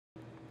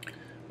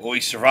Well, we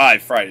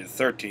survived Friday the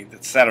 13th.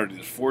 It's Saturday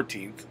the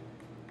 14th.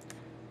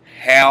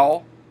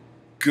 How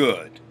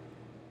good,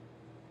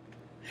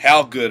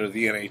 how good are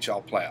the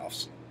NHL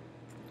playoffs?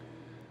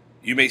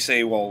 You may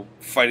say, well,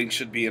 fighting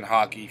should be in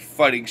hockey.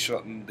 Fighting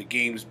shouldn't. The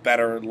game's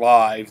better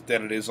live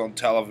than it is on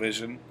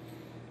television.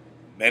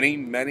 Many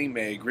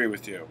may agree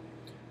with you.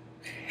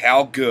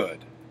 How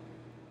good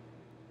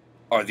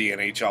are the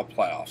NHL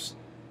playoffs?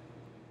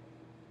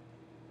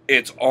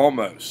 It's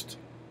almost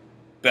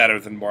better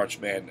than March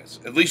Madness.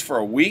 At least for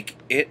a week,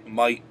 it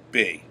might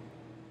be.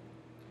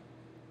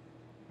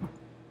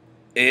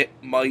 It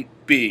might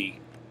be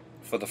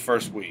for the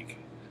first week.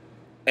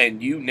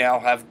 And you now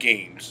have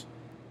games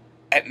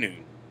at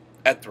noon,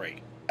 at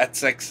 3, at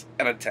 6,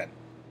 and at 10.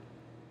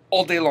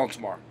 All day long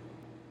tomorrow.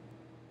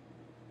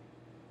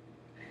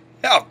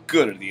 How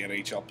good are the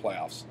NHL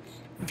playoffs?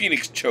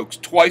 Phoenix chokes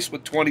twice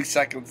with 20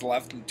 seconds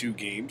left in 2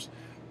 games.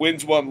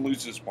 Wins 1,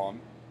 loses 1.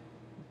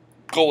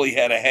 Goalie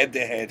had a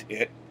head-to-head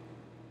hit.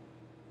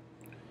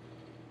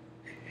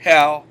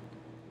 How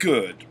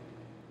good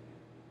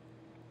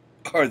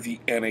are the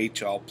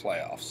NHL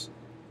playoffs?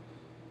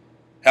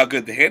 How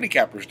good the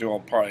handicappers do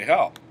on Parlay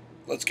Hell?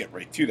 Let's get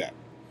right to that.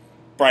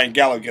 Brian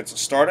Gallo gets a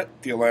start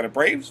at the Atlanta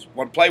Braves.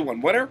 1 play,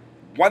 1 winner,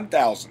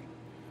 1,000.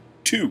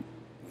 2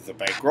 the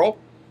bankroll.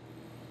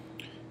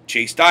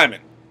 Chase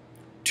Diamond,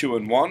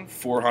 2-1,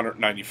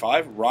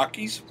 495.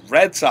 Rockies,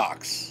 Red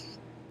Sox.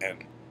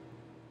 And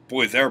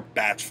boy, their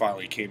bats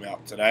finally came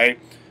out today.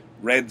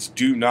 Reds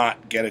do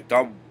not get it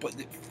done. But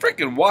the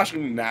freaking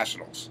Washington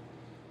Nationals,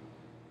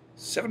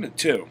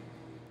 7-2.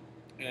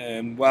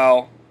 And,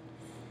 well,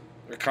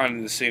 they're kind of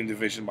in the same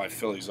division my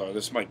Phillies are.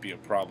 This might be a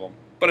problem.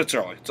 But it's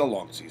early. It's a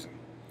long season.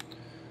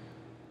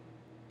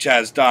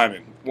 Chaz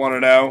Diamond,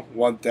 1-0,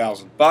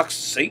 $1,000.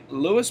 St.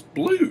 Louis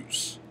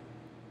Blues,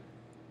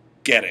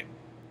 get it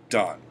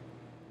done.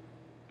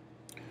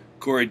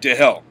 Corey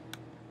DeHill,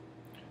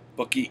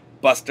 Bookie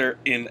Buster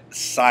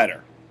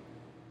Insider,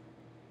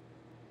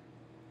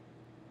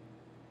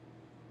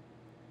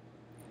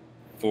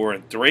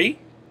 4-3,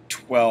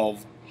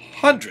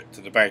 1,200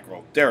 to the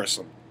bankroll. There are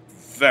some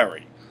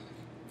very,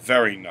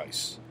 very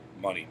nice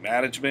money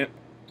management.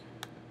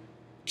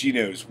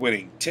 Gino's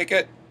winning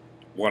ticket,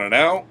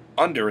 1-0,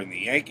 under in the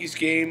Yankees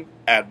game,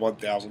 add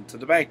 1,000 to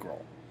the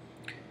bankroll.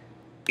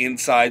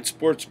 Inside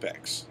Sports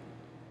Picks,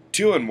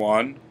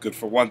 2-1, good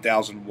for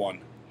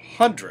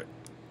 1,100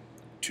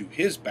 to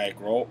his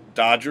bankroll.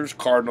 Dodgers,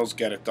 Cardinals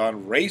get it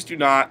done. Rays do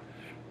not.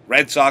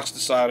 Red Sox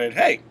decided,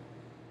 hey,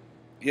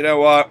 you know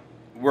what?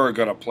 We're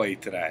going to play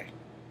today.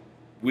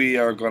 We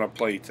are going to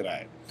play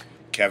today.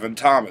 Kevin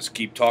Thomas,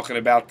 keep talking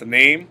about the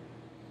name.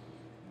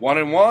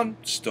 1-1,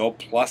 still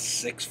plus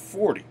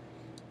 640.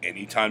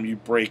 Anytime you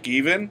break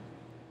even,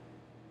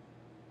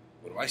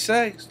 what do I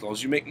say? As long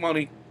as you make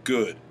money,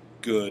 good,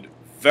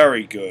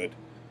 very good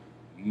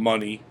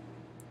money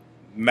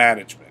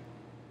management.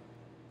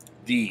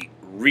 The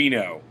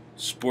Reno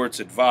Sports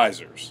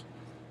Advisors,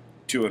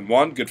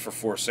 2-1, good for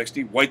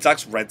 460. White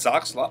Sox, Red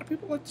Sox. A lot of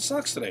people like the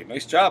Sox today.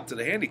 Nice job to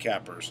the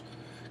handicappers.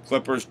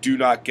 Clippers do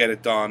not get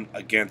it done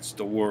against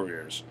the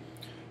Warriors.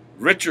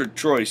 Richard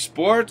Troy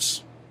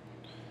Sports,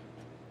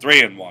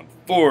 3-1,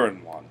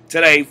 4-1.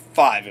 Today,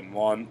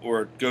 5-1,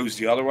 or it goes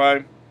the other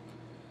way.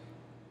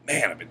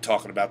 Man, I've been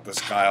talking about this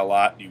guy a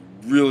lot. You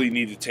really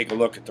need to take a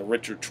look at the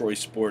Richard Troy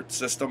Sports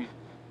system.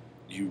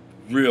 You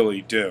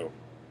really do.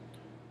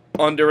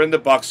 Under in the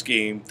Bucks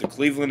game, the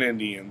Cleveland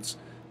Indians.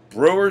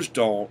 Brewers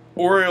don't.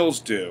 Orioles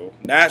do.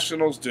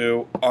 Nationals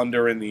do.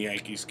 Under in the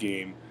Yankees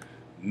game.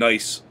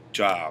 Nice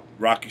job.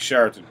 Rocky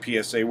Sheraton,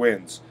 PSA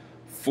wins.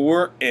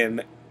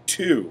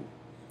 4-2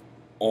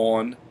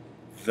 on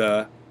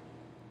the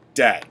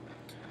day.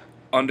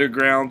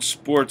 Underground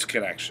Sports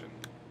Connection.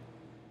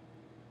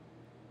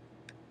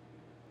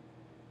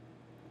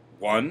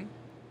 1.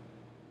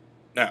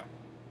 No.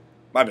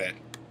 My bad.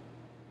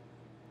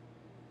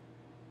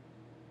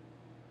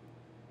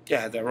 Yeah,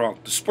 I had that wrong.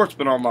 The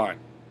Sportsman Online.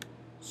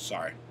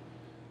 Sorry.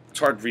 It's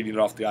hard reading it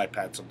off the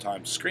iPad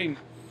sometimes. Screen,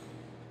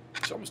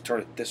 just almost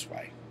turn it this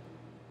way.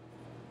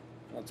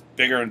 Well, it's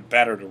bigger and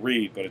better to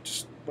read, but it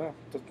just, well,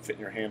 doesn't fit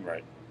in your hand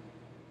right.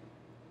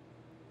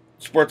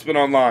 Sportsman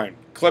Online.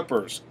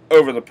 Clippers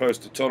over the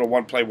post. A total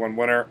 1 play, 1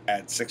 winner.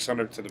 Add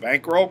 600 to the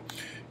bankroll.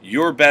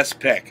 Your best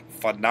pick.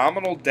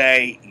 Phenomenal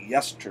day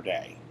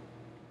yesterday.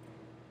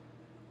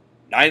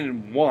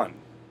 9-1.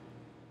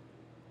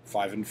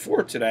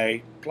 5-4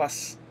 today.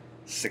 Plus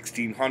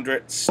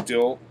 1,600.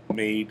 Still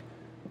made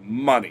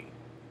money.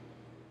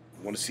 If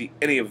you want to see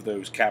any of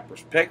those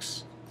cappers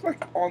picks,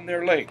 click on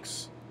their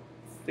links.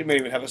 They may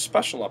even have a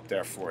special up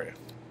there for you.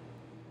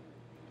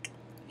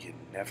 You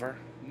never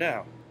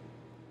know.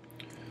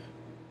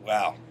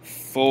 Wow.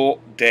 Full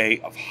day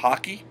of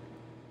hockey.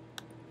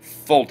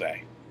 Full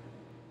day.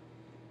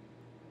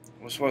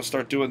 I just want to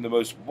start doing the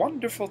most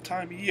wonderful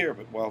time of year,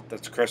 but, well,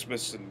 that's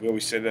Christmas, and we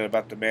always say that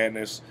about the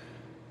madness.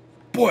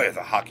 Boy, are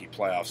the hockey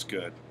playoffs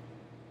good.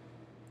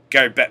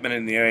 Gary Bettman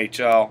in the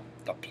NHL.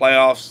 The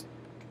playoffs,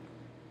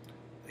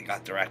 they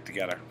got their act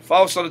together.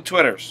 Follow us on the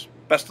Twitters.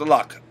 Best of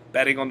luck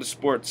betting on the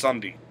sport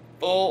Sunday.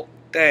 full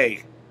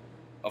day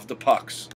of the pucks.